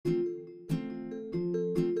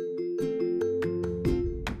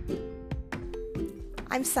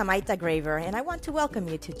I'm Samaita Graver, and I want to welcome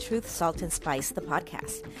you to Truth, Salt, and Spice, the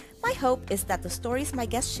podcast. My hope is that the stories my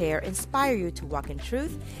guests share inspire you to walk in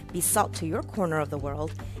truth, be salt to your corner of the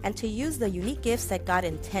world, and to use the unique gifts that God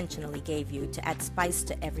intentionally gave you to add spice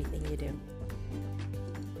to everything you do.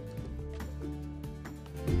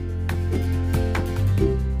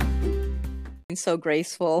 So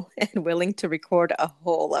graceful and willing to record a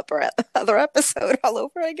whole other episode all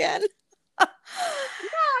over again. No,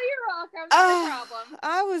 you're welcome. Not a problem.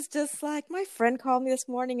 I was just like, my friend called me this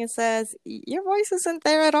morning and says, your voice isn't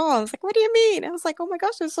there at all. I was like, what do you mean? I was like, oh my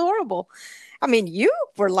gosh, it's horrible. I mean, you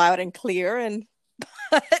were loud and clear, and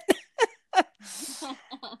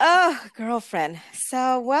oh, girlfriend.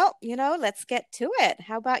 So, well, let's get to it.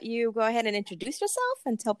 How about you go ahead and introduce yourself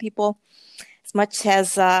and tell people as much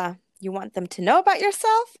as you want them to know about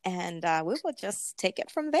yourself, and we will just take it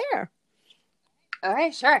from there. All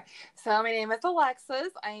right, sure. So my name is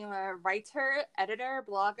Alexis. I am a writer, editor,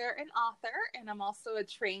 blogger, and author, and I'm also a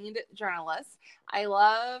trained journalist. I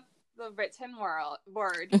love the written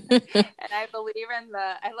word, and I believe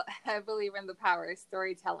in the power of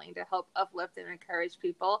storytelling to help uplift and encourage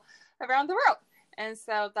people around the world. And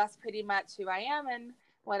so that's pretty much who I am and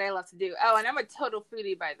what I love to do. Oh, and I'm a total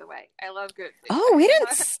foodie, by the way. I love good food. Oh, we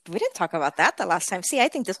didn't talk about that the last time. See, I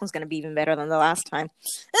think this one's going to be even better than the last time.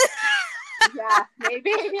 Yeah, maybe.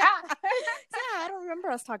 Yeah. Yeah, I don't remember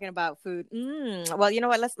us talking about food. Well, you know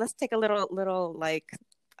what? Let's take a little like,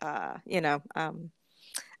 a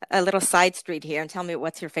little side street here and tell me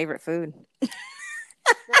what's your favorite food. Girl,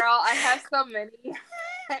 I have so many.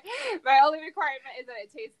 My only requirement is that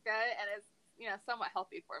it tastes good and it's, somewhat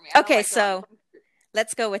healthy for me. Okay, so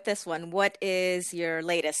let's go with this one. What is your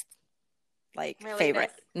latest,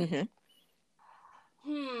 favorite? Mm-hmm.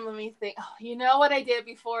 Let me think. Oh, you know what I did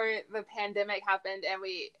before the pandemic happened and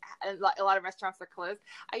a lot of restaurants were closed?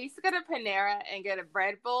 I used to go to Panera and get a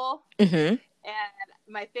bread bowl. Mm-hmm. And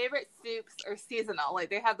my favorite soups are seasonal. Like,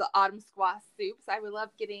 they have the autumn squash soups. I would love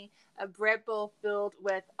getting a bread bowl filled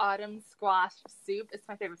with autumn squash soup. It's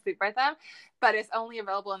my favorite soup by them, but it's only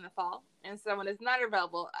available in the fall. And so when it's not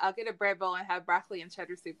available, I'll get a bread bowl and have broccoli and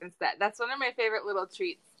cheddar soup instead. That's one of my favorite little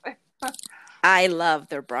treats. I love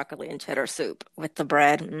their broccoli and cheddar soup with the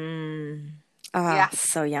bread. Yeah.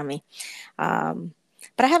 So yummy. But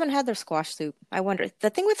I haven't had their squash soup. I wonder.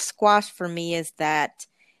 The thing with squash for me is that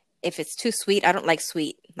if it's too sweet, I don't like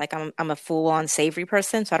sweet. Like, I'm a full-on savory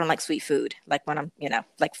person, so I don't like sweet food. Like when I'm,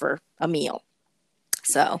 like for a meal.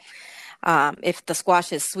 So if the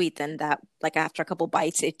squash is sweet, then that, like after a couple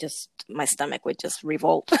bites, my stomach would just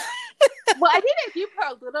revolt. Well, I think if you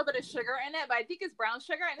put a little bit of sugar in it, but I think it's brown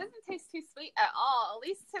sugar and it doesn't taste too sweet at all, at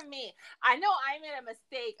least to me. I know I made a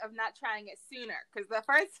mistake of not trying it sooner, because the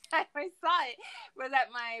first time I saw it was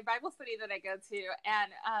at my Bible study that I go to,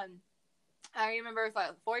 and I remember it was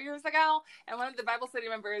like 4 years ago, and one of the Bible study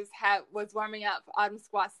members was warming up autumn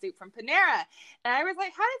squash soup from Panera, and I was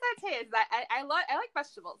like, "How does that taste?" I like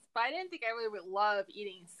vegetables, but I didn't think I really would love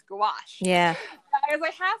eating squash. Yeah. I was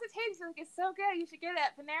like, "How does it taste?" She's like, "It's so good. You should get it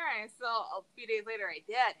at Panera." And so a few days later, I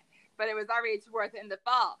did, but it was already towards the end of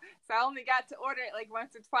fall, so I only got to order it like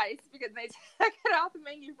once or twice because they took it off the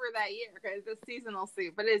menu for that year because it's seasonal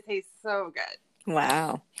soup, but it tastes so good.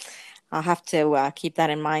 Wow. I'll have to keep that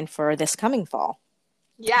in mind for this coming fall.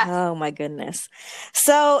 Yeah. Oh my goodness.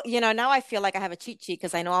 So, now I feel like I have a cheat sheet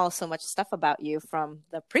because I know all so much stuff about you from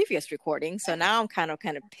the previous recording. So now I'm kind of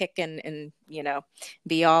pick and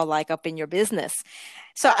be all like up in your business.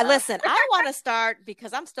 So listen, I want to start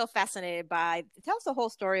because I'm still fascinated by, tell us the whole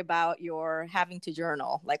story about your having to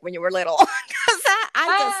journal, like when you were little. Because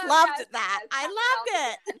I just loved that. I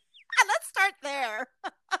loved it. Let's start there.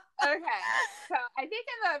 Okay, so I think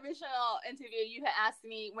in the original interview you had asked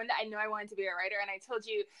me when I knew I wanted to be a writer, and I told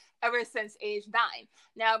you ever since age 9.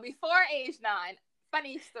 Now, before age 9,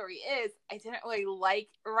 funny story is I didn't really like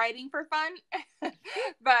writing for fun,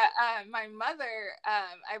 but my mother,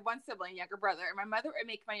 I have one sibling, younger brother, and my mother would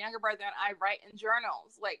make my younger brother and I write in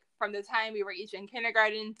journals, like from the time we were each in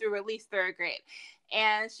kindergarten through at least 3rd grade.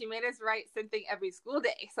 And she made us write something every school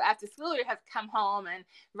day. So after school, we'd have to come home and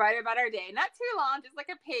write about our day. Not too long, just like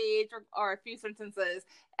a page or a few sentences,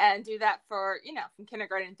 and do that for, from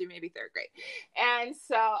kindergarten through maybe 3rd grade. And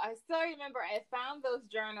so I still remember I found those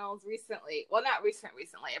journals recently. Well, not recently,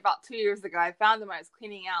 about 2 years ago. I found them when I was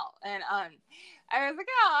cleaning out. And I was like,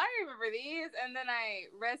 oh, I remember these. And then I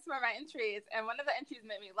read some of my entries, and one of the entries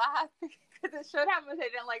made me laugh because it showed how much I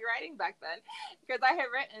didn't like writing back then. Because I had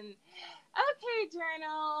written, okay,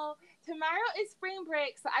 journal, tomorrow is spring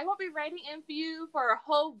break, so I won't be writing in for you for a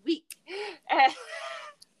whole week. And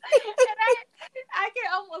I can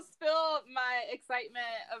almost feel my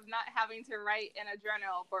excitement of not having to write in a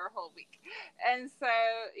journal for a whole week. And so,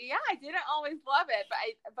 yeah, I didn't always love it, but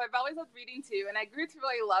I've always loved reading too. And I grew to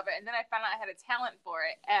really love it. And then I found out I had a talent for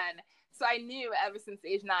it. And so I knew ever since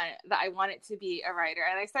age 9 that I wanted to be a writer.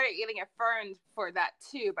 And I started getting affirmed for that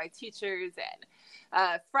too by teachers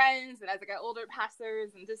and friends. And as I got older,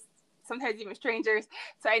 pastors and just sometimes even strangers.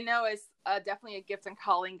 So I know it's definitely a gift and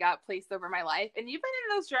calling God placed over my life. And even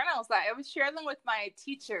in those journals, that I would share them with my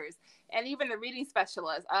teachers and even the reading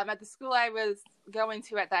specialist. At the school I was going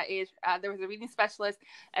to at that age, there was a reading specialist,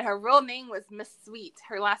 and her real name was Miss Sweet.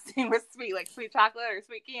 Her last name was Sweet, like sweet chocolate or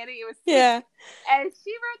sweet candy. It was sweet. Yeah. And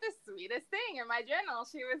she wrote the sweetest thing in my journal.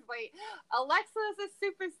 She was like, "Alexa is a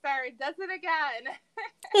superstar. Does it again."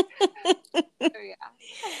 So,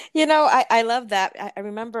 yeah. I love that. I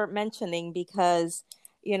remember mentioning because,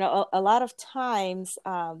 a lot of times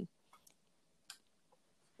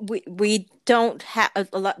we don't have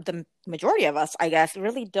the majority of us, I guess,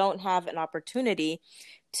 really don't have an opportunity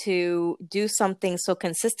to do something so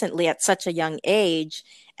consistently at such a young age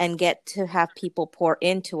and get to have people pour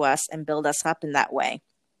into us and build us up in that way.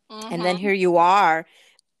 Mm-hmm. And then here you are,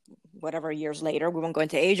 whatever years later, we won't go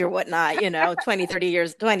into age or whatnot, 20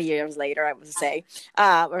 years later, I would say,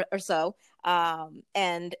 or so.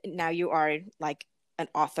 And now you are like an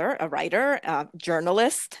author, a writer,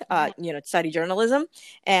 journalist, study journalism.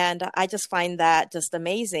 And I just find that just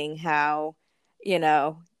amazing how,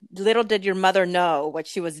 little did your mother know what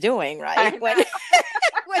she was doing, right? When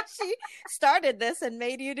she started this and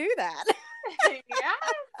made you do that.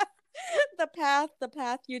 Yeah. the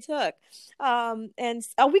path you took. And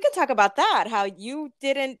we can talk about that, how you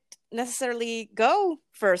didn't necessarily go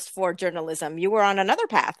first for journalism. You were on another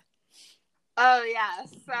path. Oh, yeah.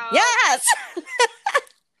 So yes.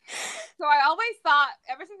 So I always thought,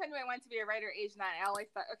 ever since I knew I wanted to be a writer at age 9, I always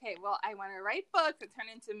thought, okay, well, I want to write books and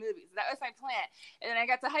turn into movies. That was my plan. And then I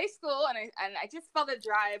got to high school, and I just felt a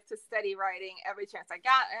drive to study writing every chance I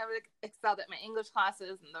got. I really excelled at my English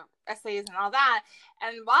classes and the essays and all that.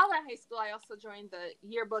 And while in high school, I also joined the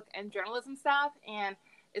yearbook and journalism staff. And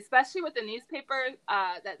especially with the newspaper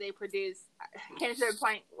that they produce, I came to a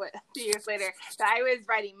point a few years later that I was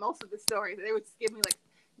writing most of the stories. They would just give me like,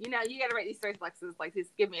 you got to write these stories, Alexis. Like,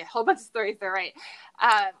 just give me a whole bunch of stories to write.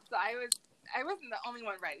 So I wasn't the only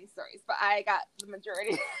one writing stories, but I got the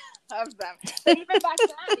majority of them. But even back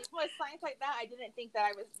then, even with science like that, I didn't think that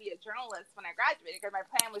I would be a journalist when I graduated, because my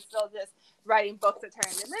plan was still just writing books that turn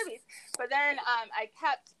into movies. But then I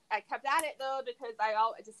kept at it though, because I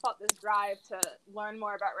just felt this drive to learn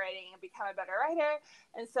more about writing and become a better writer.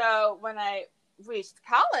 And so when I reached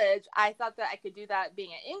college, I thought that I could do that being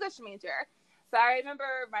an English major. So I remember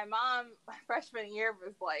my mom, freshman year,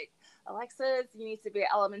 was like, "Alexis, you need to be an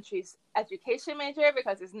elementary education major,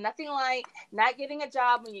 because there's nothing like not getting a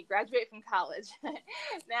job when you graduate from college."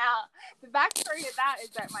 Now, the backstory of that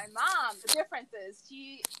is that my mom, the difference is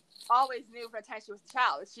she always knew from the time she was a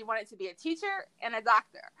child she wanted to be a teacher and a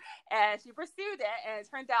doctor. And she pursued it, and it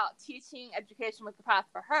turned out teaching education was the path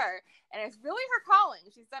for her. And it's really her calling.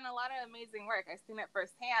 She's done a lot of amazing work. I've seen it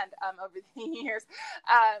firsthand over the years.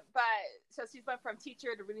 So she's went from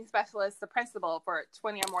teacher to reading specialist to principal for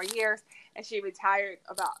 20 or more years. And she retired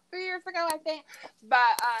about 3 years ago, I think.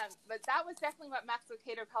 But that was definitely what Max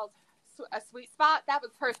Lucado calls a sweet spot. That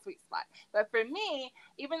was her sweet spot. But for me,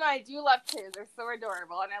 even though I do love kids, they're so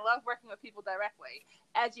adorable, and I love working with people directly,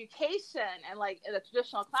 education and like in a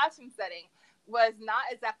traditional classroom setting was not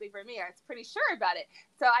exactly for me. I was pretty sure about it.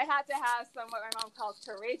 So I had to have what my mom calls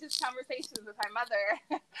courageous conversations with my mother,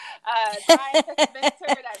 trying to convince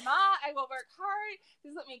her that, "Ma, I will work hard.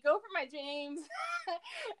 Just let me go for my dreams."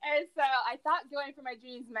 And so I thought going for my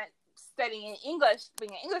dreams meant studying English,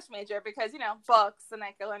 being an English major, because, books, and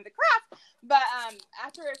I could learn the craft. But and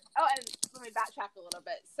let me backtrack a little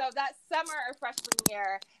bit. So that summer of freshman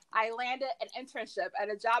year, I landed an internship at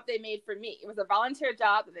a job they made for me. It was a volunteer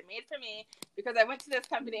job that they made for me, because I went to this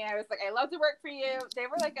company and I was like, "I love to work for you." They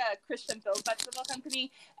were like a Christian film festival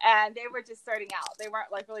company, and they were just starting out. They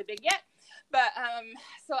weren't like really big yet. But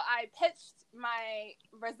so I pitched my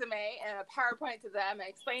resume and a PowerPoint to them and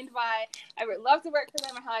explained why I would love to work for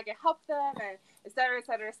them and how I could help them, and et cetera, et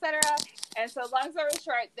cetera, et cetera. And so long story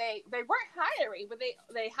short, they weren't hiring, but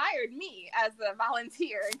they hired me as a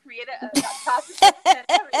volunteer and created a process and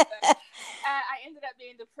everything. And I ended up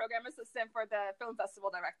being the program assistant for the film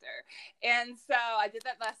festival director. And so I did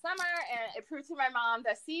that last summer, and it proved to my mom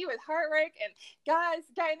that, see, with hard work and God's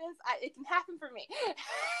guidance, it can happen for me.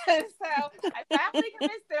 And so I finally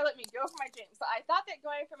convinced her to let me go for my dreams. So I thought that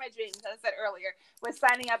going for my dreams, as I said earlier, was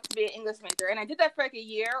signing up to be an English major. And I did that for like a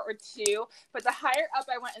year or two. But the higher up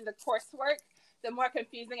I went in the coursework, the more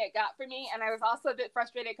confusing it got for me. And I was also a bit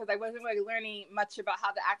frustrated because I wasn't really learning much about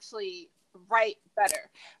how to actually write better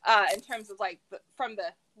in terms of like from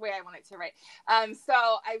the way I wanted to write. So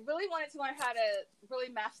I really wanted to learn how to really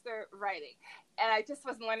master writing. And I just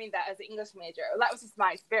wasn't learning that as an English major. That was just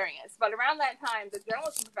my experience. But around that time, the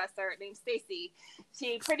journalism professor named Stacy,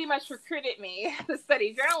 she pretty much recruited me to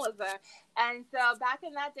study journalism. And so back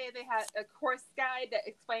in that day, they had a course guide that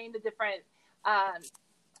explained the different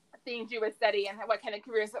things you would study and what kind of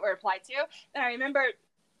careers that were applied to. And I remember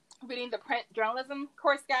reading the print journalism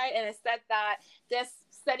course guide, and it said that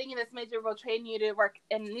studying in this major will train you to work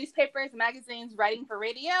in newspapers, magazines, writing for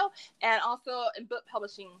radio, and also in book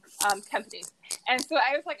publishing companies. And so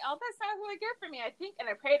I was like, oh, that sounds really good for me, I think. And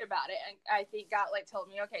I prayed about it, and I think God like told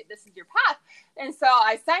me, okay, this is your path. And so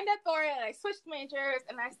I signed up for it, and I switched majors.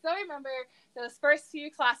 And I still remember those first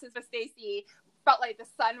few classes with Stacy felt like the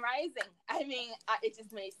sun rising. I mean, it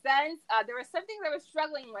just made sense. There was something that I was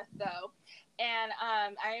struggling with, though. And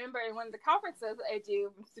I remember in one of the conferences I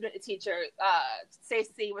do, student to teacher,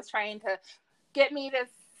 Stacey was trying to get me to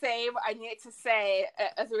say what I needed to say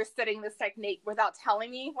as we were studying this technique without telling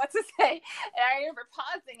me what to say. And I remember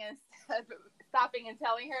pausing and stopping and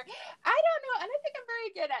telling her, I don't know, I don't think I'm very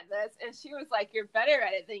good at this. And she was like, you're better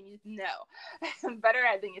at it than you know. I'm better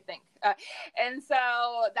at it than you think. And so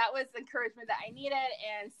that was encouragement that I needed.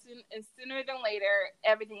 And sooner than later,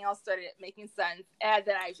 everything else started making sense. And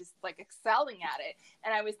then I was just like excelling at it. And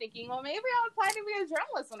I was thinking, well, maybe I'll apply to be a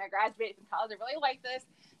journalist when I graduate from college. I really like this.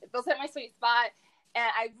 It feels like my sweet spot. And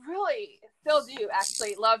I really still do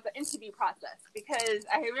actually love the interview process, because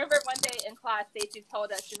I remember one day in class, Stacey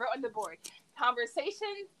told us, she wrote on the board, let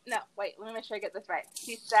me make sure I get this right.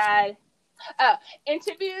 She said,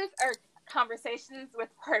 interviews are conversations with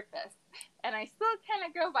purpose. And I still kind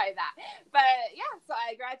of go by that. But yeah, so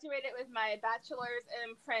I graduated with my bachelor's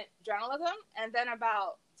in print journalism. And then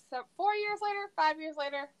about 5 years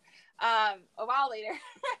later, a while later,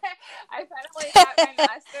 I finally got my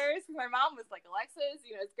master's. My mom was like, Alexis,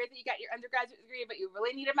 it's great that you got your undergraduate degree, but you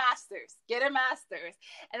really need a master's. Get a master's.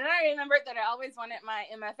 And then I remembered that I always wanted my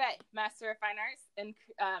MFA, Master of Fine Arts in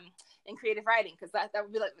creative writing, because that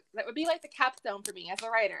would be like the capstone for me as a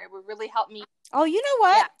writer. It would really help me. Oh, you know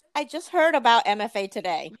what? Yeah. I just heard about MFA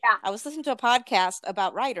today. Yeah. I was listening to a podcast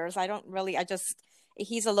about writers.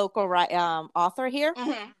 He's a local author here.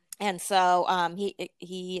 Mm-hmm. And so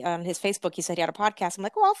he on his Facebook, he said he had a podcast. I'm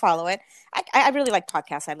like, oh, I'll follow it. I really like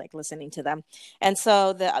podcasts. I like listening to them. And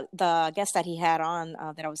so the guest that he had on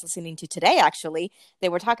that I was listening to today, actually, they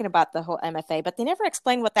were talking about the whole MFA, but they never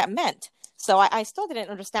explained what that meant. So I still didn't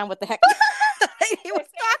understand what the heck he was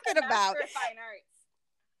talking about. Fine Arts.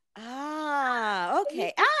 Ah,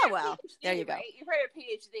 okay. Well, PhD, there you go. Right? You've heard of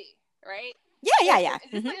PhD, right? Yeah.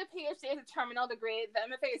 It's just like a PhD is a terminal degree. The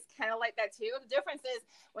MFA is kind of like that too. The difference is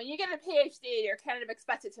when you get a PhD, you're kind of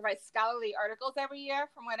expected to write scholarly articles every year,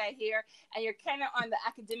 from what I hear, and you're kind of on the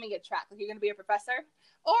academic track. Like you're going to be a professor,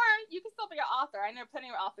 or you can still be an author. I know plenty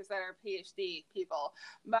of authors that are PhD people,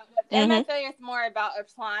 but MFA is more about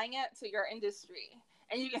applying it to your industry,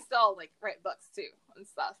 and you can still like write books too and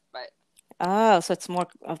stuff, but. Oh, so it's more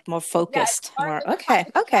focused. Yeah, okay.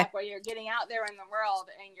 Where you're getting out there in the world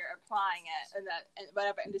and you're applying it in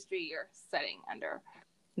whatever industry you're studying under.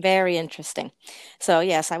 Very interesting. So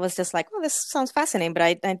yes, I was just like, oh, this sounds fascinating, but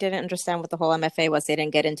I didn't understand what the whole MFA was. They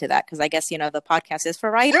didn't get into that because I guess the podcast is for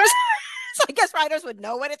writers. So I guess writers would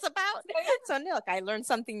know what it's about. So look, I learned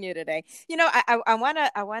something new today. I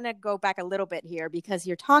wanna go back a little bit here because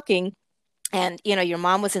you're talking, and your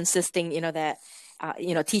mom was insisting, that.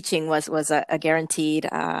 Teaching was a guaranteed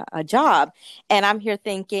a job. And I'm here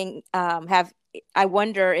thinking, I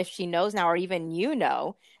wonder if she knows now, or even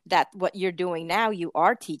that what you're doing now, you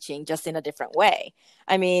are teaching just in a different way.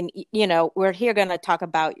 I mean, we're here going to talk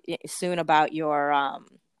soon about your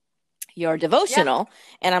devotional.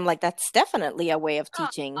 Yeah. And I'm like, that's definitely a way of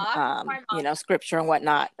teaching, scripture and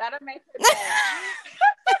whatnot. That'll make her day.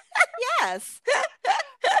 Yes.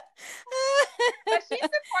 But she's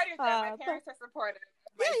supportive though. My parents are supportive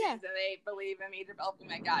of my kids, and they believe in me developing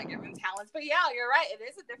my God-given talents. But yeah, you're right. It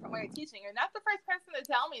is a different way of teaching. You're not the first person to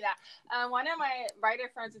tell me that. One of my writer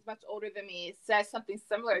friends who's much older than me said something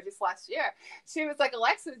similar just last year. She was like,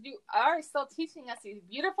 Alexis, you are still teaching us these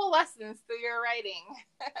beautiful lessons through your writing.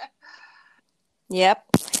 Yep.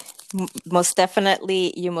 Most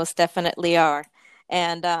definitely. You most definitely are.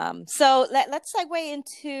 And so let's segue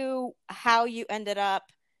into how you ended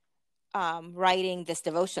up writing this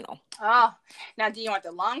devotional. Oh, now do you want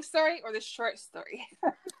the long story or the short story?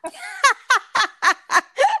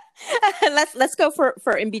 let's go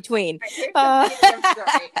for in between. Here's the medium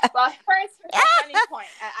story. Well, first, a funny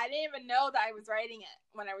point. I didn't even know that I was writing it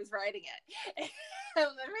when I was writing it.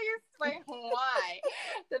 Let me explain why.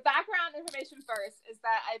 The background information first is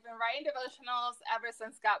that I've been writing devotionals ever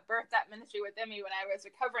since got birthed at Ministry with Emmy when I was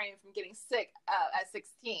recovering from getting sick at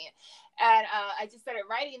 16, and I just started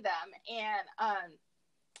writing them, and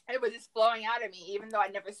it was just flowing out of me, even though I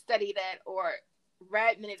never studied it or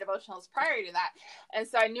read many devotionals prior to that. And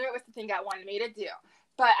so I knew it was the thing God wanted me to do,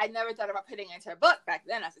 but I never thought about putting it into a book back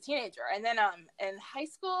then as a teenager. And then in high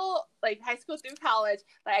school through college,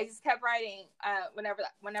 I just kept writing whenever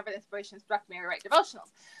the inspiration struck me to write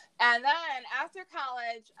devotionals. And then after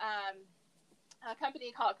college, a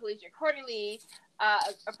company called Collegiate Quarterly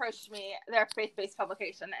approached me. They're a faith-based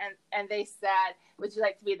publication, and they said, would you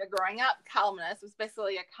like to be the growing up columnist? It was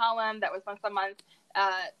basically a column that was once a month,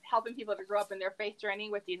 helping people to grow up in their faith journey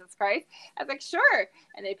with Jesus Christ. I was like, sure.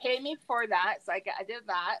 And they paid me for that. So I did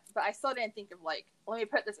that, but I still didn't think of let me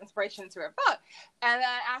put this inspiration into a book. And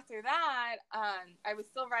then after that, I was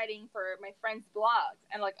still writing for my friends' blogs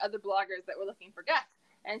and other bloggers that were looking for guests.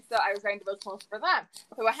 And so I was writing devotionals for them.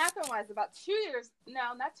 So what happened was not 2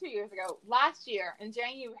 years ago, last year in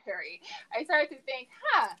January, I started to think,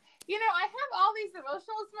 I have all these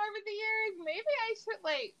devotionals from over the years. Maybe I should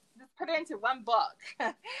just put it into one book.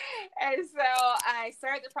 And so I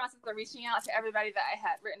started the process of reaching out to everybody that I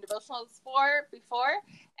had written devotionals for before.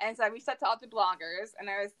 And so I reached out to all the bloggers, and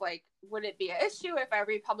I was like, would it be an issue if I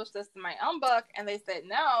republished this in my own book? And they said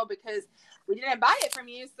no, because we didn't buy it from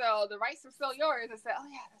you, so the rights are still yours. I said, oh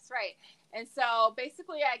yeah, that's right. And so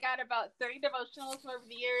basically I got about 30 devotionals over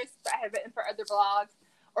the years that I had written for other blogs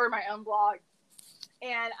or my own blog.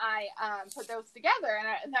 And I put those together,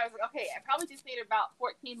 and I was like, okay, I probably just need about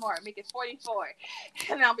 14 more, make it 44,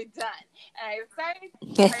 and I'll be done. And I was starting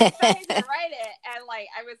to write it, and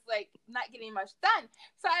I was not getting much done.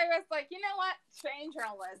 So I was like, you know what, trained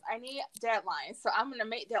journalist, I need deadlines, so I'm going to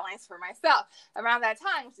make deadlines for myself. Around that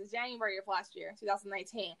time, which is January of last year,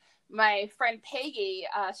 2019, my friend Peggy,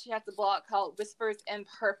 she has a blog called Whispers in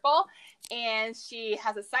Purple, and she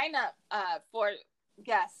has a sign up for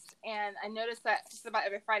guests, and I noticed that just about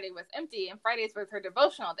every Friday was empty, and Fridays was her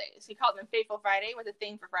devotional days. She called them Faithful Friday with a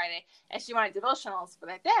theme for Friday, and she wanted devotionals for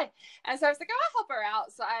that day. And so I was like, I'll help her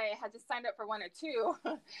out. So I had just signed up for one or two,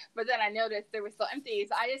 but then I noticed they were still empty.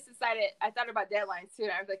 So I just decided, I thought about deadlines too.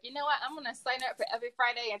 And I was like, you know what, I'm going to sign up for every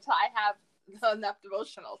Friday until I have enough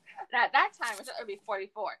devotionals. And at that time, it would be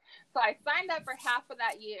 44. So I signed up for half of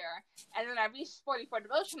that year, and then I reached 44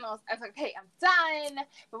 devotionals. I was like, okay, I'm done,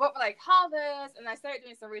 but what would I call this? And I started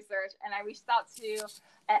doing some research, and I reached out to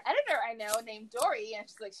an editor I know named Dory, and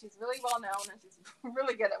she's really well known, and she's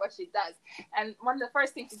really good at what she does. And one of the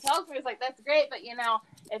first things she tells me is that's great, but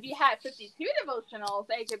if you had 52 devotionals,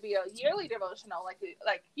 they could be a yearly devotional,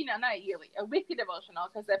 not a yearly, a weekly devotional,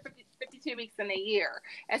 because there are 52 weeks in a year,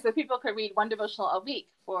 and so people could read one devotional a week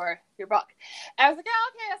for your book. And I was like, oh,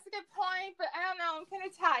 okay, that's a good point, but I don't know, I'm kind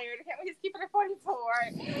of tired. Can't we just keep it at 44?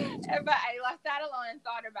 But I left that alone and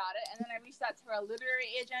thought about it, and then I reached out to a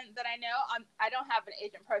literary agent that I know. I don't have an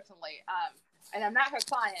agent personally, and I'm not her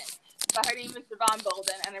client, but her name is Devon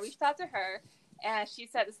Bolden, and I reached out to her, and she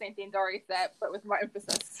said the same thing Dory said, but with more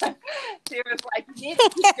emphasis. She was like, you need to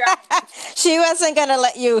keep going. She wasn't going to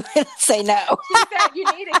let you say no. She said, you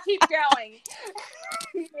need to keep going.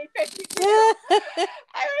 You need to keep going.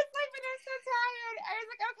 I was like, but I'm so tired. I was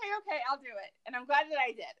like, okay, I'll do it. And I'm glad that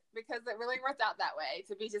I did, because it really worked out that way,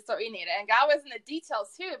 to be just what we needed. And God was in the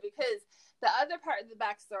details too, because the other part of the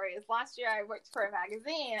backstory is last year I worked for a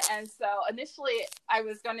magazine, and so initially I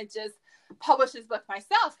was going to just publish this book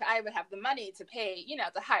myself. I would have the money to pay,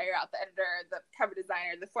 to hire out the editor, the cover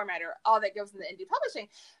designer, the formatter, all that goes into indie publishing.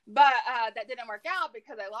 But that didn't work out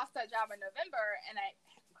because I lost that job in November, and I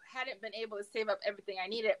hadn't been able to save up everything I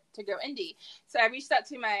needed to go indie. So I reached out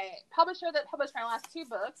to my publisher that published my last two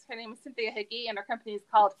books. Her name is Cynthia Hickey, and her company is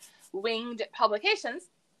called Winged Publications.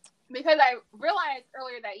 Because I realized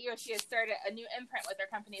earlier that year she had started a new imprint with her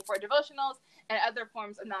company for devotionals and other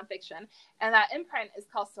forms of nonfiction. And that imprint is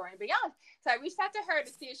called Soaring Beyond. So I reached out to her to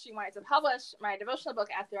see if she wanted to publish my devotional book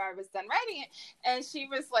after I was done writing it. And she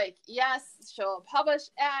was like, yes, she'll publish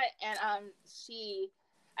it. And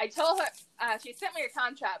I told her, she sent me a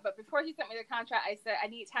contract, but before she sent me the contract, I said I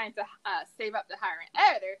need time to save up to hire an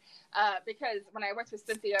editor, because when I worked with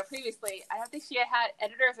Cynthia previously, I don't think she had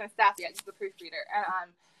editors and staff yet, just a proofreader.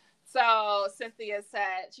 And so Cynthia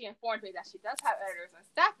said, she informed me that she does have editors and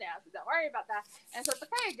staff now, so don't worry about that. And so it's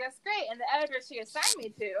okay, that's great. And the editor she assigned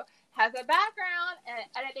me to has a background in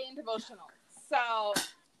editing devotionals. So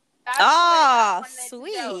That's the way I wanted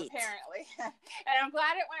sweet. to go, apparently. And I'm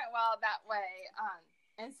glad it went well that way.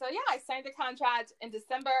 And so, yeah, I signed the contract in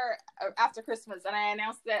December after Christmas, and I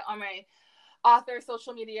announced it on my author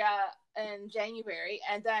social media in January.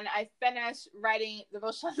 And then I finished writing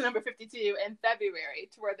devotional number 52 in February,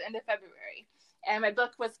 toward the end of February. And my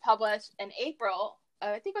book was published in April.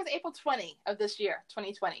 I think it was April 20 of this year,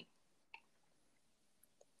 2020.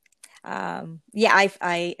 I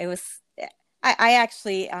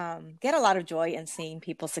actually get a lot of joy in seeing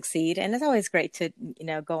people succeed, and it's always great to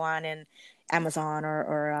go on in Amazon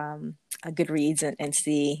or Goodreads and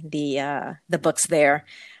see the books there.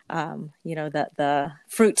 The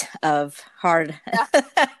fruit of hard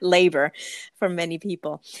labor for many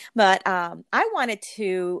people. But I wanted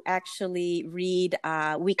to actually read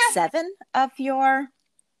week 7 of your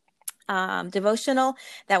devotional.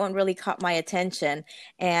 That one really caught my attention,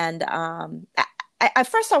 and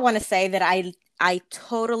first I want to say that I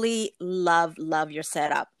totally love your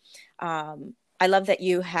setup. I love that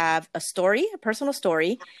you have a story, a personal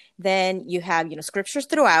story. Then you have, scriptures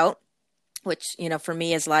throughout, which, for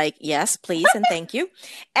me is like, yes, please. And thank you.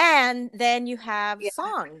 And then you have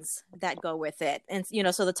songs that go with it. And,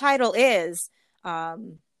 so the title is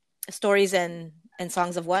Stories and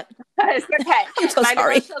Songs of what? It's okay. I'm so my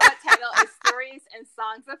sorry. My title is Stories and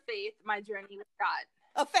Songs of Faith, My Journey with God.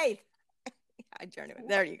 Of faith.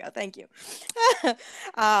 There you go. Thank you.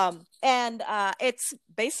 And it's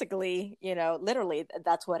basically, literally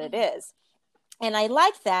that's what it is. And I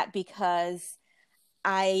like that because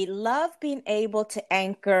I love being able to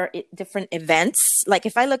anchor different events. Like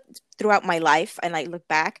if I look throughout my life and I look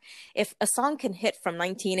back, if a song can hit from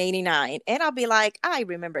 1989 and I'll be like, I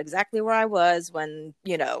remember exactly where I was when,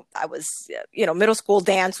 I was, middle school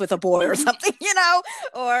dance with a boy or something,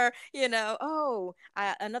 or,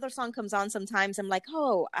 another song comes on sometimes. I'm like,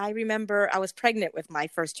 oh, I remember I was pregnant with my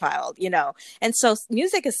first child, and so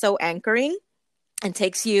music is so anchoring and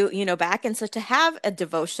takes you, back. And so to have a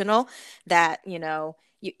devotional that,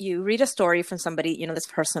 you read a story from somebody, that's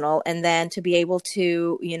personal, and then to be able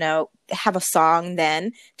to, have a song,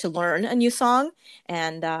 then to learn a new song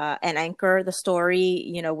and anchor the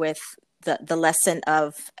story, with the lesson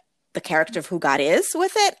of the character of who God is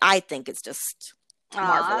with it. I think it's just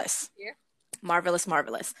marvelous.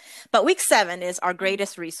 Marvelous. But week 7 is our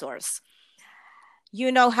greatest resource.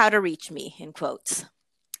 You know how to reach me, in quotes.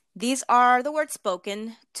 These are the words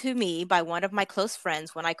spoken to me by one of my close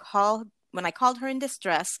friends when I called her in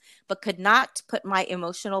distress, but could not put my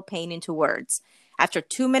emotional pain into words. After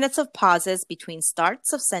 2 minutes of pauses between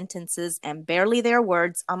starts of sentences and barely their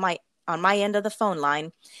words on my end of the phone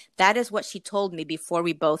line, that is what she told me before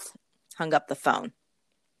we both hung up the phone.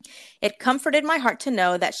 It comforted my heart to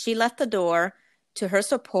know that she left the door to her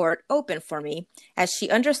support open for me, as she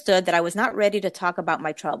understood that I was not ready to talk about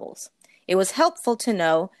my troubles. It was helpful to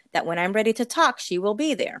know that when I'm ready to talk, she will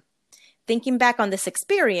be there. Thinking back on this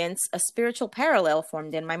experience, a spiritual parallel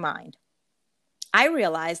formed in my mind. I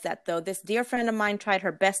realized that though this dear friend of mine tried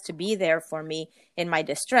her best to be there for me in my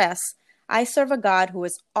distress, I serve a God who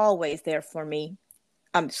is always there for me.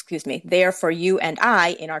 There for you and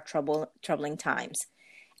I in our troubling times.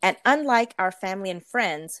 And unlike our family and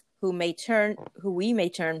friends who we may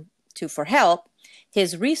turn to for help,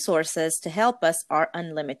 his resources to help us are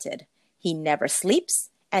unlimited. He never sleeps,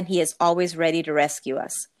 and he is always ready to rescue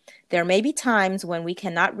us. There may be times when we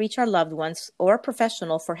cannot reach our loved ones or a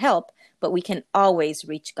professional for help, but we can always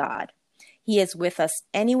reach God. He is with us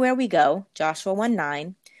anywhere we go, Joshua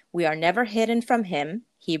 1:9. We are never hidden from him,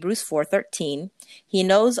 Hebrews 4:13. He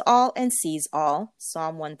knows all and sees all,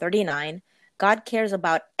 Psalm 139. God cares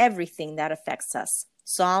about everything that affects us,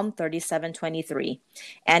 Psalm 37:23.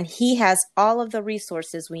 And he has all of the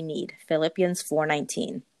resources we need, Philippians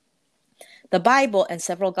 4:19. The Bible and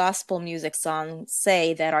several gospel music songs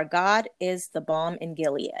say that our God is the balm in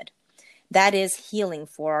Gilead. That is healing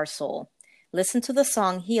for our soul. Listen to the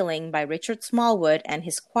song Healing by Richard Smallwood and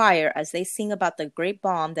his choir as they sing about the great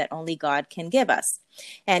balm that only God can give us.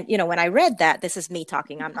 And, when I read that, this is me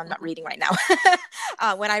talking, I'm not reading right now.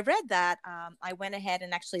 When I read that, I went ahead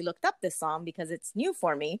and actually looked up this song because it's new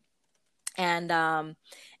for me. And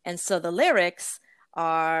so the lyrics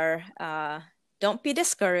are, don't be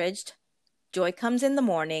discouraged. Joy comes in the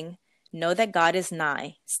morning. Know that God is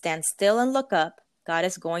nigh. Stand still and look up. God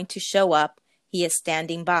is going to show up. He is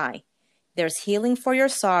standing by. There's healing for your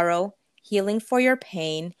sorrow, healing for your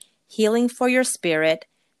pain, healing for your spirit.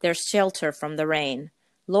 There's shelter from the rain.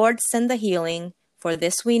 Lord, send the healing. For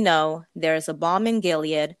this we know. There is a balm in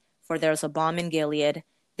Gilead. For there's a balm in Gilead.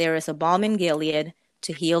 There is a balm in Gilead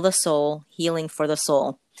to heal the soul, healing for the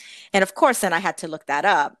soul. And of course, then I had to look that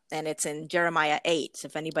up, and it's in Jeremiah 8.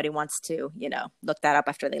 If anybody wants to, look that up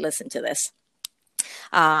after they listen to this,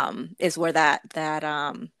 is where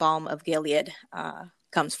that balm of Gilead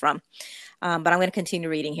comes from. But I'm going to continue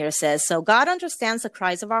reading here. It says, so God understands the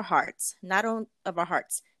cries of our hearts, not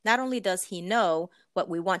only does he know what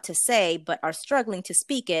we want to say, but are struggling to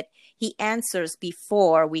speak it, he answers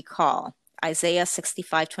before we call. Isaiah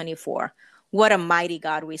 65:24. What a mighty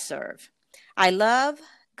God we serve. I love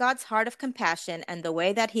God's heart of compassion and the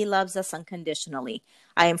way that he loves us unconditionally.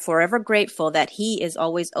 I am forever grateful that he is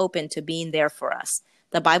always open to being there for us.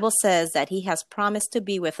 The Bible says that he has promised to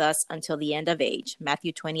be with us until the end of age,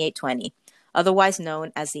 Matthew 28:20, otherwise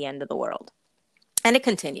known as the end of the world. And it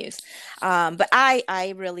continues. But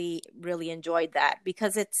I really, really enjoyed that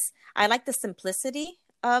because I like the simplicity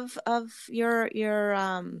of your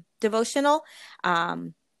devotional,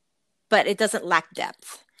 but it doesn't lack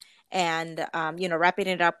depth. And, wrapping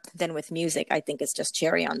it up then with music, I think is just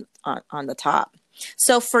cherry on the top.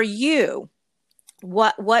 So for you,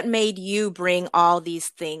 what made you bring all these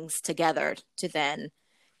things together to then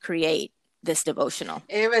create this devotional?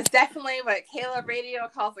 It was definitely what Caleb Radio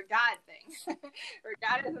calls a God thing. Where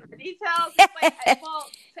God is in the details. It's like,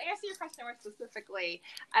 to answer your question more specifically,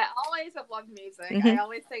 I always have loved music. Mm-hmm. I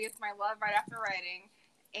always say it's my love right after writing.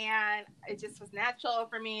 And it just was natural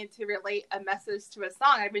for me to relate a message to a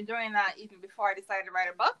song. I've been doing that even before I decided to write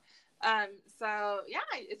a book. So yeah,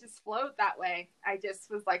 it just flowed that way. I just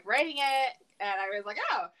was like writing it, and I was like,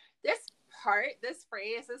 oh, this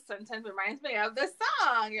phrase, this sentence reminds me of this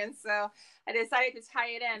song. And so I decided to tie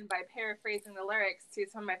it in by paraphrasing the lyrics to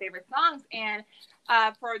some of my favorite songs. And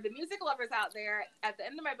for the music lovers out there, at the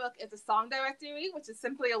end of my book is a song directory, which is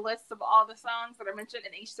simply a list of all the songs that are mentioned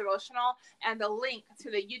in each devotional, and the link to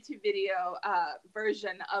the YouTube video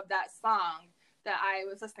version of that song that I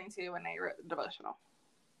was listening to when I wrote the devotional.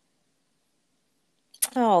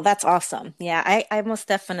 Oh, that's awesome. Yeah, I most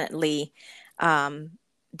definitely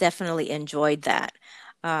enjoyed that.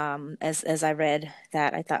 As I read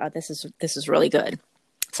that, I thought, oh, this is really good.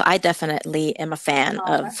 So I definitely am a fan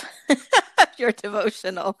of your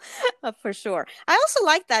devotional, for sure. I also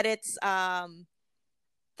like that it's a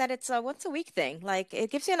once a week thing. Like, it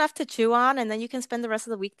gives you enough to chew on, and then you can spend the rest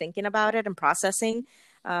of the week thinking about it and processing.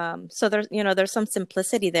 So there's some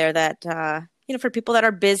simplicity there that for people that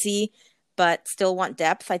are busy but still want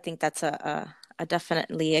depth. I think that's a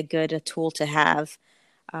definitely a good tool to have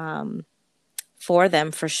for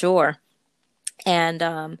them, for sure.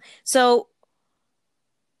 And so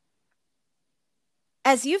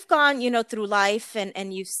as you've gone, through life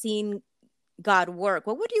and you've seen God work,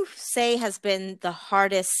 what would you say has been the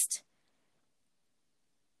hardest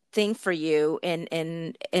thing for you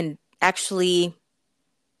in actually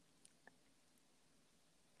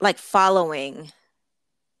like following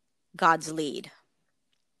God's lead?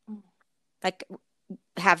 Like,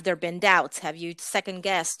 have there been doubts? Have you second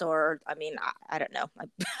guessed? Or, I don't know.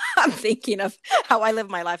 I'm thinking of how I live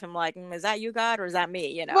my life. I'm like, is that you, God, or is that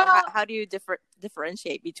me? Well, how do you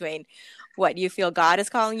differentiate between what you feel God is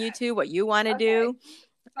calling you to, what you want to do?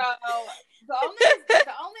 So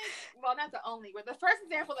the first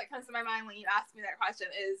example that comes to my mind when you ask me that question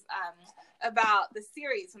is about the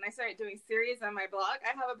series. When I started doing series on my blog,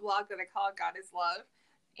 I have a blog that I call God is Love.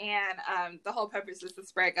 And the whole purpose is to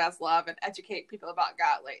spread God's love and educate people about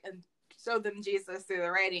God, and show them Jesus through the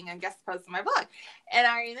writing and guest posts on my blog. And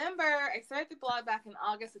I remember I started the blog back in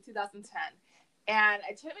August of 2010. And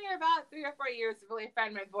it took me about 3 or 4 years to really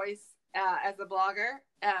find my voice as a blogger.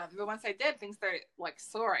 But once I did, things started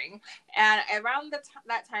soaring. And around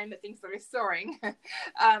that time that things started soaring,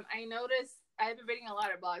 I noticed I've been reading a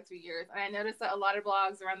lot of blogs for years. And I noticed that a lot of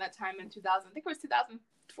blogs around that time in 2000, I think it was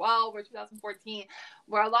 2012 or 2014,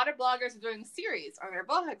 where a lot of bloggers are doing series on their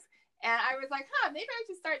blogs. And I was like, maybe I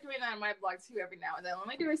should start doing that on my blog too every now and then. Let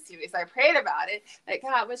me do a series. I prayed about it. Like,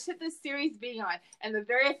 God, what should this series be on? And the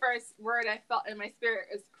very first word I felt in my spirit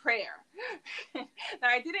is prayer. Now,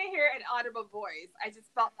 I didn't hear an audible voice. I just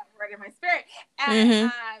felt that word in my spirit. And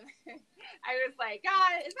I was like,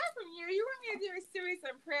 God, is that from you? You want me to do a series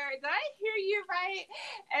on prayer? Did I hear you right?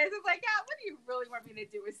 And it's just like, God, what do you really want me to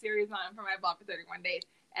do a series on for my blog for 31 days?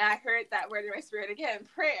 And I heard that word in my spirit again,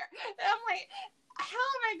 prayer. And I'm like, how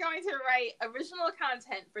am I going to write original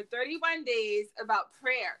content for 31 days about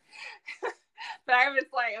prayer? But I was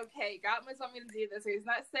like, okay, God must want me to do this. He's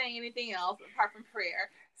not saying anything else apart from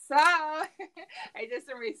prayer. So I did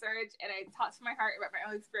some research and I talked to my heart about my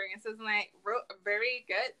own experiences, and I wrote a very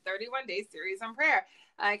good 31-day series on prayer.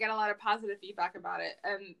 I got a lot of positive feedback about it.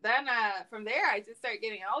 And then from there, I just started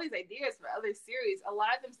getting all these ideas for other series. A lot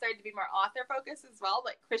of them started to be more author focused as well,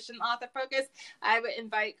 like Christian author focused. I would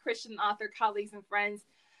invite Christian author colleagues and friends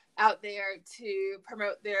out there to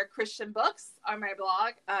promote their Christian books on my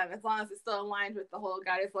blog, as long as it's still aligned with the whole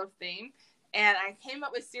God is Love theme. And I came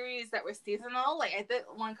up with series that were seasonal. Like I did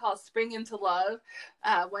one called Spring into Love,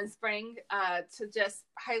 one spring, to just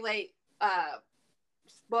highlight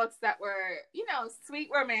books that were, sweet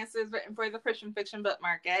romances written for the Christian fiction book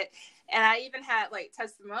market. And I even had like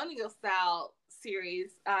testimonial style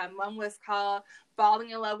series. One was called Falling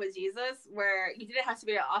in Love with Jesus, where you didn't have to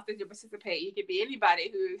be an author to participate. You could be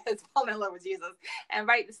anybody who has fallen in love with Jesus and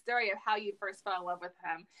write the story of how you first fell in love with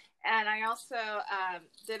him. And I also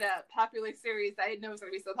did a popular series that I didn't know was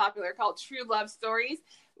going to be so popular called True Love Stories,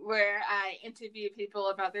 where I interview people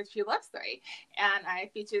about their true love story. And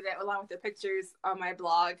I featured it along with the pictures on my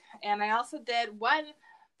blog. And I also did one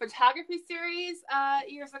photography series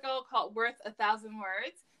years ago called Worth 1,000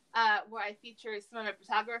 Words, where I featured some of my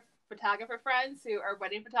photographer friends who are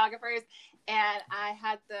wedding photographers. And I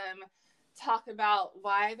had them talk about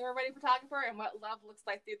why they're a wedding photographer and what love looks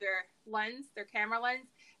like through their lens, their camera lens.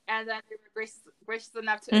 And then they were gracious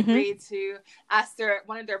enough to agree to ask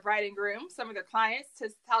one of their bride and groom, some of their clients, to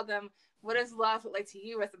tell them, what does love look like to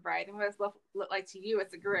you as a bride, and what does love look like to you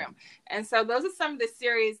as a groom? And so those are some of the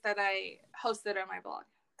series that I hosted on my blog.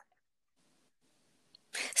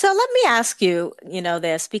 So let me ask you,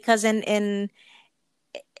 this, because in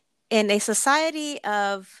a society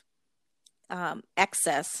of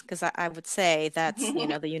excess, because I would say that's,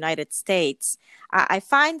 the United States, I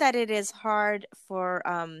find that it is hard for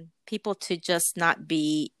people to just not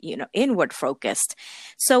be, inward focused.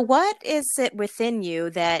 So what is it within you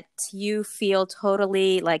that you feel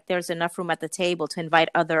totally like there's enough room at the table to invite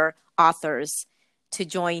other authors to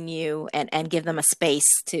join you and give them a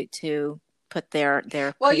space to put their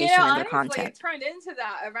creation and their content? It turned into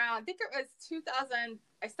that around, I think it was 2000.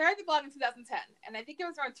 I started the blog in 2010, and I think it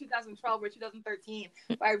was around 2012 or 2013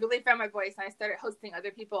 where I really found my voice and I started hosting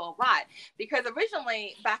other people a lot. Because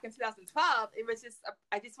originally, back in 2012, it was just,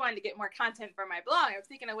 I just wanted to get more content for my blog. I was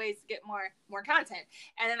thinking of ways to get more content.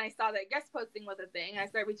 And then I saw that guest posting was a thing, and I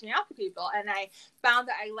started reaching out to people. And I found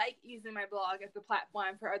that I like using my blog as a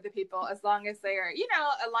platform for other people, as long as they are,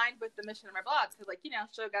 aligned with the mission of my blog to,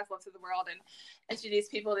 show God's love to the world and introduce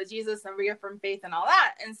people to Jesus and reaffirm faith and all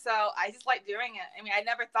that. And so I just like doing it. I mean, I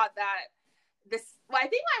never thought that I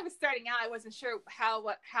think when I was starting out, I wasn't sure how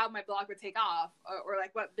my blog would take off or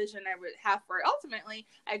like what vision I would have for it. Ultimately,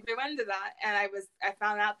 I grew into that, and I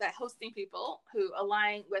found out that hosting people who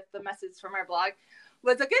align with the message from my blog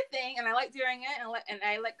was a good thing, and I like doing it, and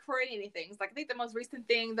I like coordinating things. Like I think the most recent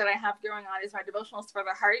thing that I have going on is my Devotionals for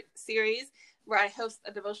the Heart series, where I host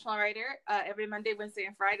a devotional writer every Monday, Wednesday,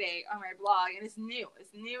 and Friday on my blog. And it's new.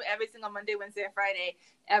 It's new every single Monday, Wednesday, and Friday,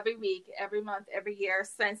 every week, every month, every year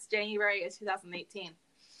since January of 2018.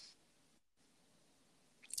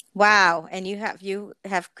 Wow. And you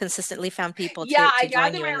have consistently found people to I join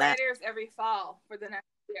gather you my in that. writers every fall for the next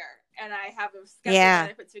year. And I have a schedule that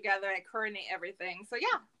I put together. I coordinate everything. So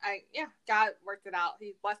God worked it out.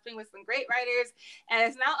 He blessed me with some great writers, and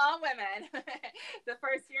it's not all women. The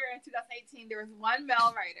first year in 2018, there was one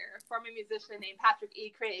male writer, a former musician named Patrick E.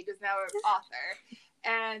 Craig, who's now an author.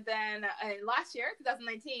 And then last year,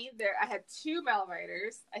 2019, I had two male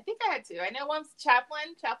writers. I think I had two. I know one's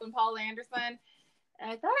Chaplain Paul Anderson, and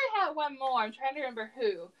I thought I had one more. I'm trying to remember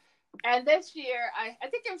who. And this year, I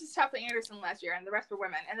think it was just Chaplain Anderson last year, and the rest were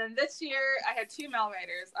women. And then this year, I had two male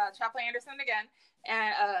writers, Chaplain Anderson again,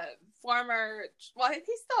 and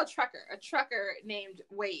he's still a trucker named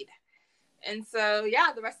Wade. And so,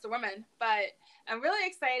 the rest are women. But I'm really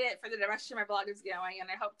excited for the direction my blog is going, and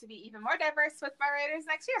I hope to be even more diverse with my writers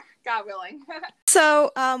next year, God willing.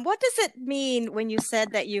 So what does it mean when you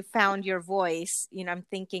said that you found your voice? I'm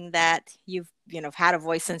thinking that you've, had a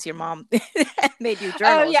voice since your mom made you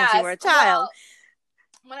journal since you were a child.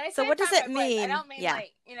 When I say what does it mean? Voice, I don't mean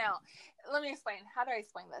let me explain. How do I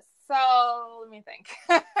explain this? So let me think.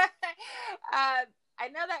 I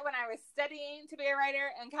know that when I was studying to be a writer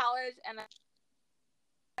in college, and the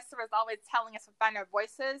professor was always telling us to find our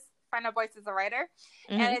voice as a writer.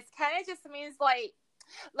 And it kind of just means like,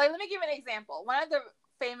 let me give you an example. One of the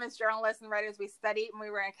famous journalists and writers we studied when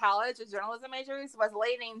we were in college as journalism majors was a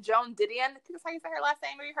lady named Joan Didion. I think that's how you say her last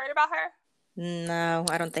name. Have you heard about her? No,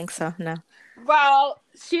 I don't think so. No. Well,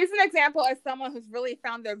 she's an example of someone who's really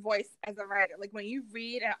found their voice as a writer. Like when you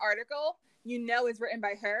read an article, you know is written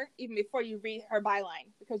by her even before you read her byline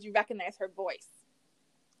because you recognize her voice.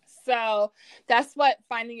 So that's what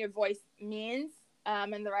finding your voice means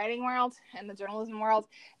in the writing world and the journalism world.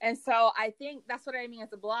 And so I think that's what I mean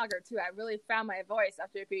as a blogger too. I really found my voice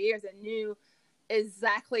after a few years and knew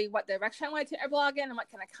exactly what direction I wanted to blog in and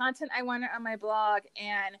what kind of content I wanted on my blog.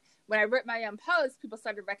 And when I wrote my own posts, people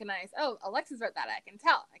started to recognize, oh, Alexis wrote that. I can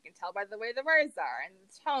tell by the way the words are and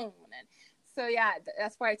the tone. And so, yeah,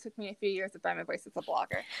 that's why it took me a few years to find my voice as a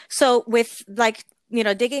blogger. So with like,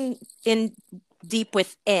 digging in deep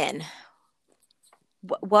within,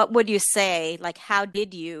 what would you say? Like, how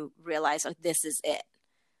did you realize, oh, this is it?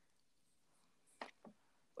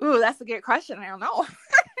 Ooh, that's a good question. I don't know.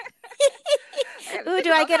 Ooh,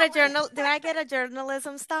 do I get a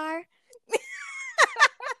journalism star?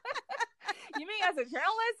 You mean as a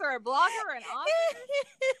journalist or a blogger or an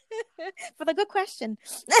author? For the good question.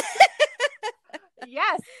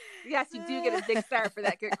 Yes, you do get a big star for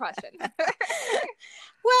that good question.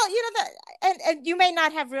 Well, and you may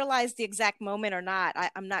not have realized the exact moment or not.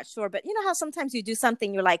 I'm not sure, but you know how sometimes you do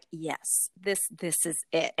something, you're like, yes, this is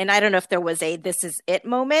it. And I don't know if there was a this is it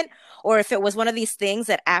moment, or if it was one of these things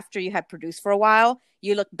that after you had produced for a while,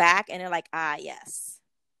 you look back and you're like, yes.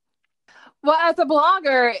 Well, as a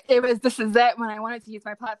blogger, this is it when I wanted to use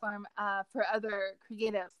my platform for other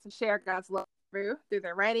creatives to share God's love through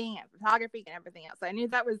their writing and photography and everything else. I knew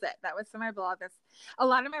that was it. That was for my blog. A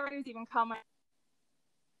lot of my writers even call my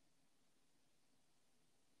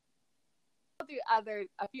I'll do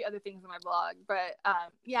a few other things on my blog, but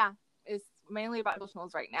it's mainly about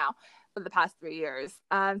devotionals right now for the past 3 years.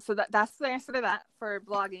 So that's the answer to that for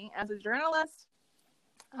blogging. As a journalist,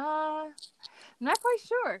 I'm not quite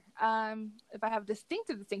sure if I have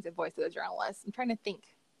distinctive voice as a journalist. I'm trying to think.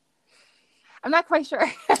 I'm not quite sure.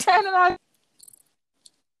 I don't know.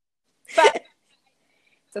 But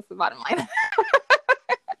that's the bottom line.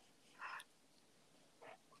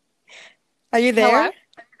 Are you there? Hello?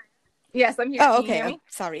 Yes, I'm here. Oh, okay. Oh,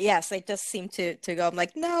 sorry. Yes, I just seem to go. I'm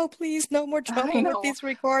like, no, please, no more trouble with this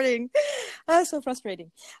recording. So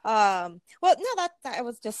frustrating. Well, no, that I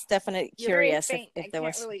was just definitely curious if there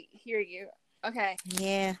was. I can't really hear you. Okay.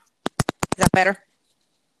 Yeah. Is that better?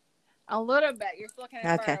 A little bit. You're still kind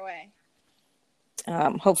of far away.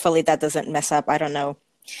 Hopefully that doesn't mess up. I don't know.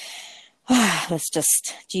 Let's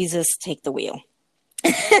just Jesus take the wheel.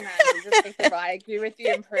 Amen. Jesus take the wheel. I agree with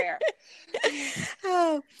you in prayer.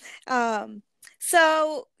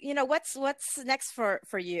 So what's next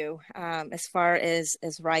for you as far as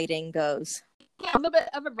writing goes? A little bit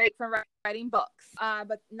of a break from writing books,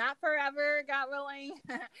 but not forever, God willing,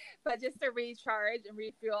 but just to recharge and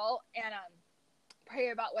refuel and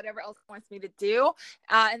pray about whatever else he wants me to do.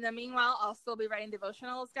 In the meanwhile, I'll still be writing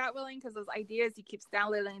devotionals, God willing, because those ideas he keeps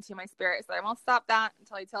downloading into my spirit. So I won't stop that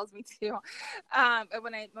until he tells me to.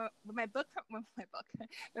 When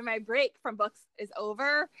my break from books is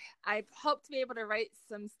over, I hope to be able to write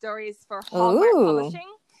some stories for Hallmark Publishing.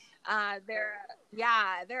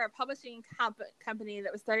 They're a publishing company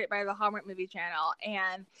that was started by the Hallmark Movie Channel,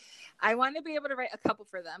 and I want to be able to write a couple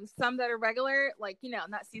for them. Some that are regular, like,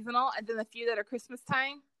 not seasonal, and then a few that are Christmas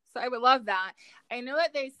time. So I would love that. I know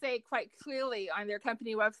that they say quite clearly on their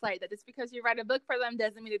company website that just because you write a book for them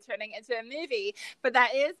doesn't mean it's turning into a movie, but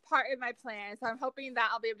that is part of my plan. So I'm hoping that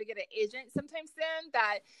I'll be able to get an agent sometime soon.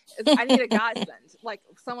 That I need a godsend, like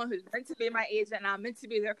someone who's meant to be my agent and I'm meant to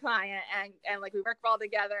be their client, and like we work well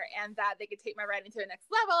together, and that they could take my writing to the next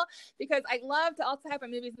level, because I love to also have my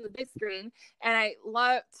movies on the big screen, and I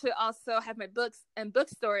love to also have my books in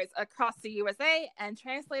bookstores across the USA and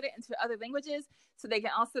translate it into other languages so they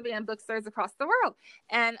can also be in bookstores across the world.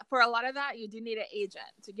 And for a lot of that, you do need an agent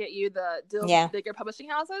to get you the deals with bigger publishing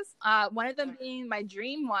houses. One of them being my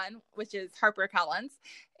dream one, which is HarperCollins.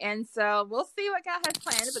 And so we'll see what God has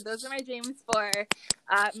planned, but those are my dreams for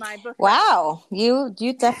my book. Wow, you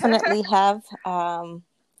definitely have some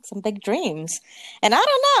big dreams. And I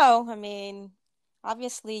don't know. I mean,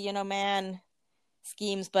 obviously, man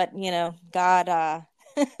schemes, but God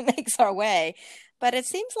makes our way. But it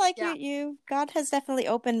seems like God has definitely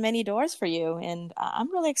opened many doors for you, and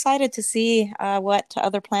I'm really excited to see what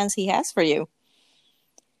other plans He has for you.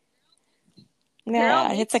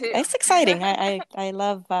 Yeah, it's exciting. I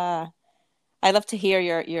love to hear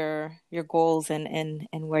your goals and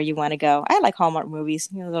where you want to go. I like Hallmark movies,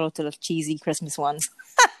 little sort of cheesy Christmas ones.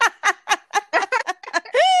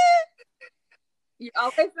 You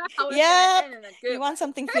always know how it's gonna end in a good want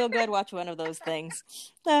something feel good, watch one of those things.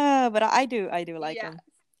 But I do like them.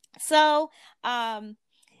 So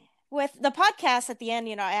with the podcast at the end,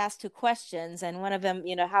 I asked 2 questions, and one of them,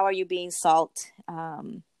 how are you being salt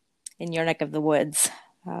in your neck of the woods?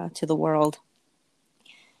 to the world?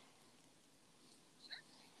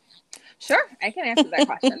 Sure, I can answer that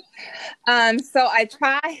question. So I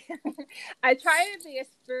try to be a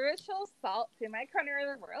spiritual salt to my corner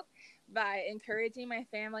of the world by encouraging my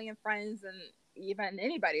family and friends and even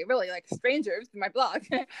anybody, really, like strangers, in my blog,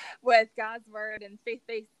 with God's word and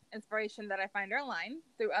faith-based inspiration that I find online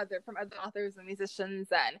from other authors and musicians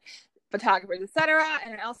and photographers, etc.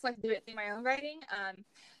 And I also like to do it through my own writing.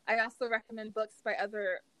 I also recommend books by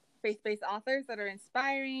other faith-based authors that are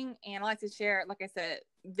inspiring, and I like to share, like I said,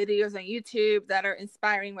 videos on YouTube that are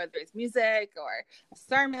inspiring, whether it's music or a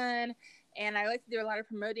sermon. And I like to do a lot of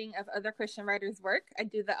promoting of other Christian writers' work. I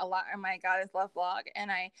do that a lot on my God is Love blog,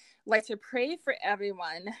 and I like to pray for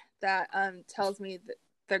everyone that tells me that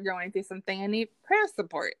they're going through something and need prayer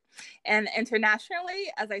support. And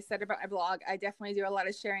internationally, as I said about my blog, I definitely do a lot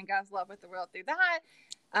of sharing God's love with the world through that.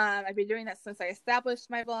 I've been doing that since I established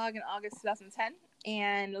my blog in August 2010.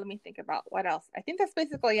 And let me think about what else. I think that's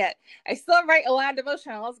basically it. I still write a lot of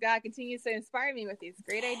devotionals. God continues to inspire me with these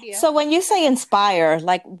great ideas. So when you say inspire,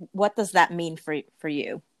 like, what does that mean for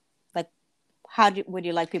you? Like, would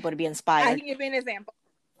you like people to be inspired? I can give you an example.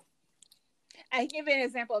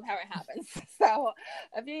 Of how it happens. So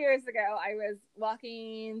a few years ago, I was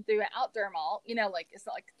walking through an outdoor mall. You know, like it's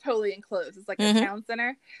not like totally enclosed. It's like a town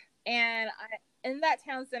center. And in that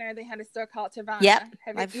town center, they had a store called Teavana. Yep.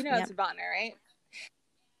 Teavana, right?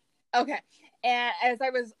 Okay. And as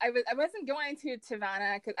I wasn't going to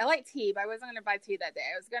Teavana because I like tea, but I wasn't going to buy tea that day.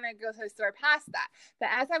 I was going to go to a store past that. But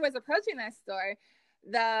as I was approaching that store,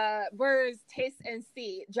 the words taste and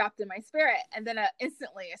see dropped in my spirit. And then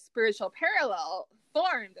instantly a spiritual parallel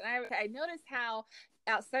formed. And I noticed how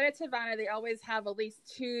outside of Teavana, they always have at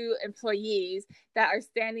least 2 employees that are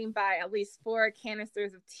standing by at least 4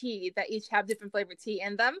 canisters of tea that each have different flavored tea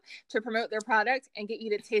in them to promote their product and get you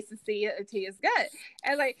to taste and see if the tea is good.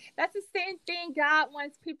 And like, that's the same thing God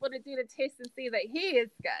wants people to do, to taste and see that he is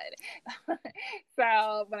good.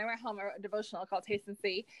 So when I went home, I wrote a devotional called Taste and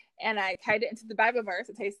See, and I tied it into the Bible verse,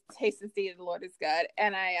 taste and see that the Lord is good.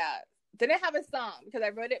 And I didn't have a song because I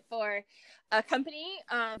wrote it for a company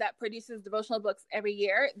that produces devotional books every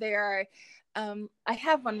year. They are, I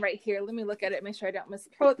have one right here. Let me look at it, make sure I don't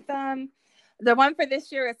misquote them. The one for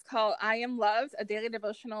this year is called I Am Loved, a daily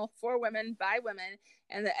devotional for women by women.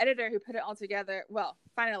 And the editor who put it all together,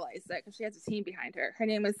 finalized it because she has a team behind her. Her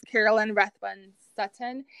name is Carolyn Rathbun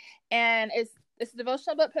Sutton. And it's a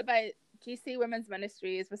devotional book put by GC Women's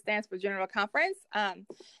Ministries, which stands for General Conference.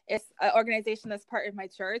 It's an organization that's part of my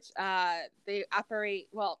church. They operate,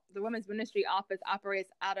 the Women's Ministry office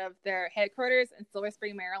operates out of their headquarters in Silver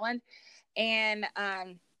Spring, Maryland. And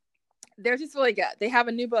they're just really good. They have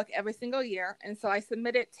a new book every single year. And so I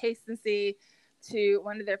submitted Taste and See to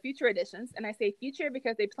one of their future editions. And I say future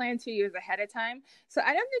because they plan 2 years ahead of time. So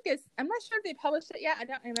I'm not sure if they published it yet. I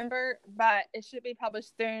don't remember, but it should be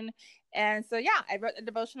published soon. And so, I wrote a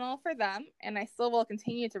devotional for them, and I still will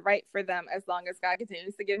continue to write for them as long as God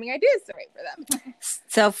continues to give me ideas to write for them.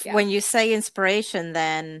 So when you say inspiration,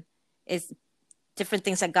 then is different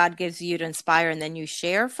things that God gives you to inspire, and then you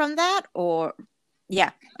share from that, or...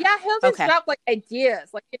 Yeah, he'll just drop like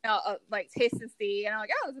ideas, like, like Taste and See, and I'm like,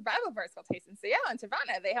 there's a Bible verse called Taste and See. In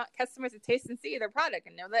Teavana, they help customers to taste and see their product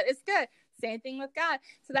and know that it's good. Same thing with God.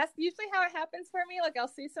 So that's usually how it happens for me. Like, I'll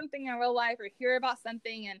see something in real life or hear about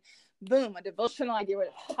something, and boom, a devotional idea would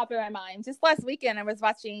pop in my mind. Just last weekend, I was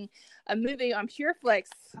watching a movie on PureFlix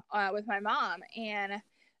with my mom, and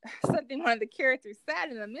something one of the characters said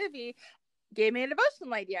in the movie gave me a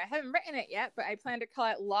devotional idea. I haven't written it yet, but I plan to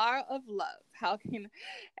call it Law of Love. I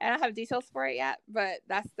don't have details for it yet, but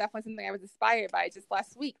that's definitely something I was inspired by just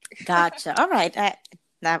last week. Gotcha. All right.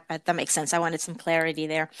 That makes sense. I wanted some clarity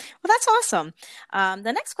there. Well, that's awesome.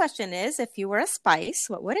 The next question is, if you were a spice,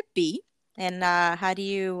 what would it be? And how do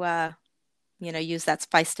you, use that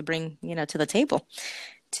spice to bring, to the table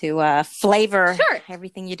to flavor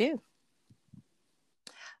everything you do?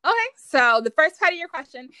 Okay, so the first part of your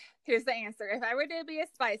question, here's the answer. If I were to be a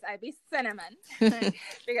spice, I'd be cinnamon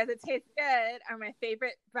because it tastes good. Are my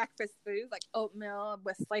favorite breakfast foods, like oatmeal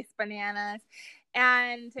with sliced bananas.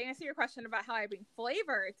 And to answer your question about how I bring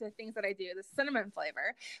flavor to things that I do, the cinnamon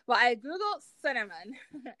flavor, I Googled cinnamon.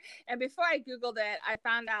 And before I Googled it, I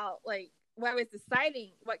found out, when I was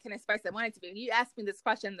deciding what kind of spice I wanted to be, you asked me this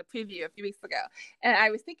question in the preview a few weeks ago, and I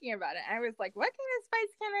was thinking about it. And I was like, what kind of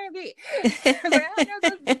spice can I be? I was like, I don't know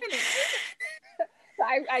those definitions. So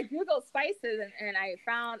I Googled spices, and I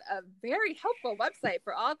found a very helpful website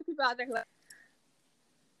for all the people out there who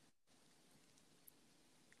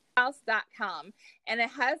cinnamonsauce.com, and it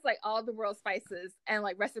has like all the world spices and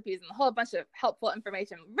like recipes and a whole bunch of helpful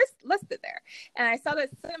information listed there. And I saw that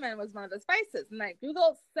cinnamon was one of the spices, and I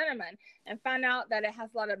Googled cinnamon and found out that it has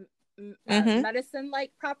a lot of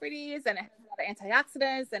medicine-like properties, and it has a lot of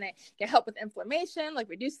antioxidants, and it can help with inflammation, like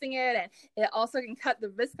reducing it, and it also can cut the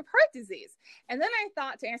risk of heart disease. And then I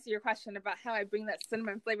thought, to answer your question about how I bring that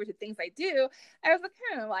cinnamon flavor to things I do, I was like,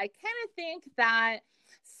 I kind of think that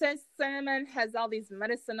since cinnamon has all these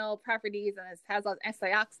medicinal properties and it has all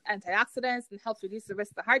antioxidants and helps reduce the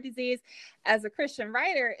risk of heart disease, as a Christian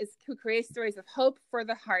writer who creates stories of hope for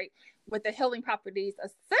the heart with the healing properties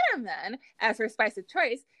of cinnamon as her spice of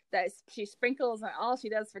choice that she sprinkles on all she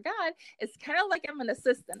does for God, it's kind of like I'm an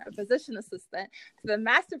assistant, a physician assistant to the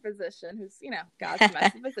master physician, who's, God's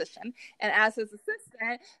master physician. And as his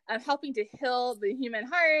assistant, I'm helping to heal the human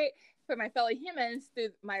heart for my fellow humans through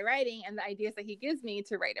my writing and the ideas that he gives me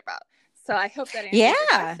to write about. So I hope that answers your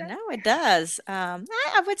question. No, it does.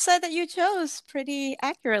 I would say that you chose pretty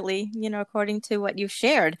accurately, according to what you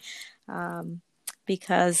shared,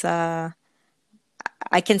 because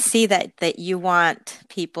I can see that you want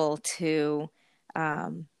people to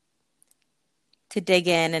dig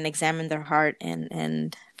in and examine their heart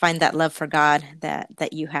and find that love for God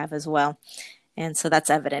that you have as well. And so that's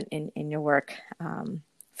evident in your work,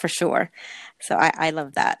 for sure. So I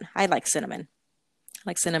love that. I like cinnamon. I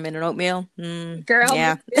like cinnamon and oatmeal. Girl.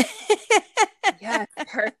 Yeah. Yeah,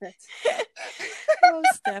 perfect.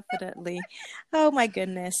 Most definitely. Oh my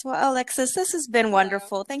goodness. Well, Alexis, this has been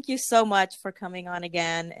wonderful. Thank you so much for coming on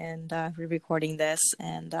again and re-recording this.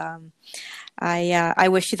 And I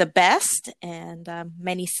wish you the best and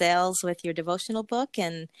many sales with your devotional book.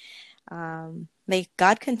 And may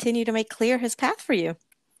God continue to make clear his path for you.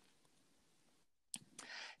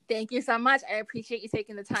 Thank you so much. I appreciate you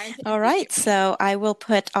taking the time. All right. So I will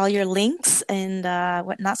put all your links and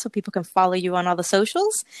whatnot so people can follow you on all the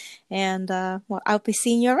socials. And I'll be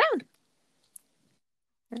seeing you around.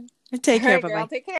 Take care. Bye-bye. Take care.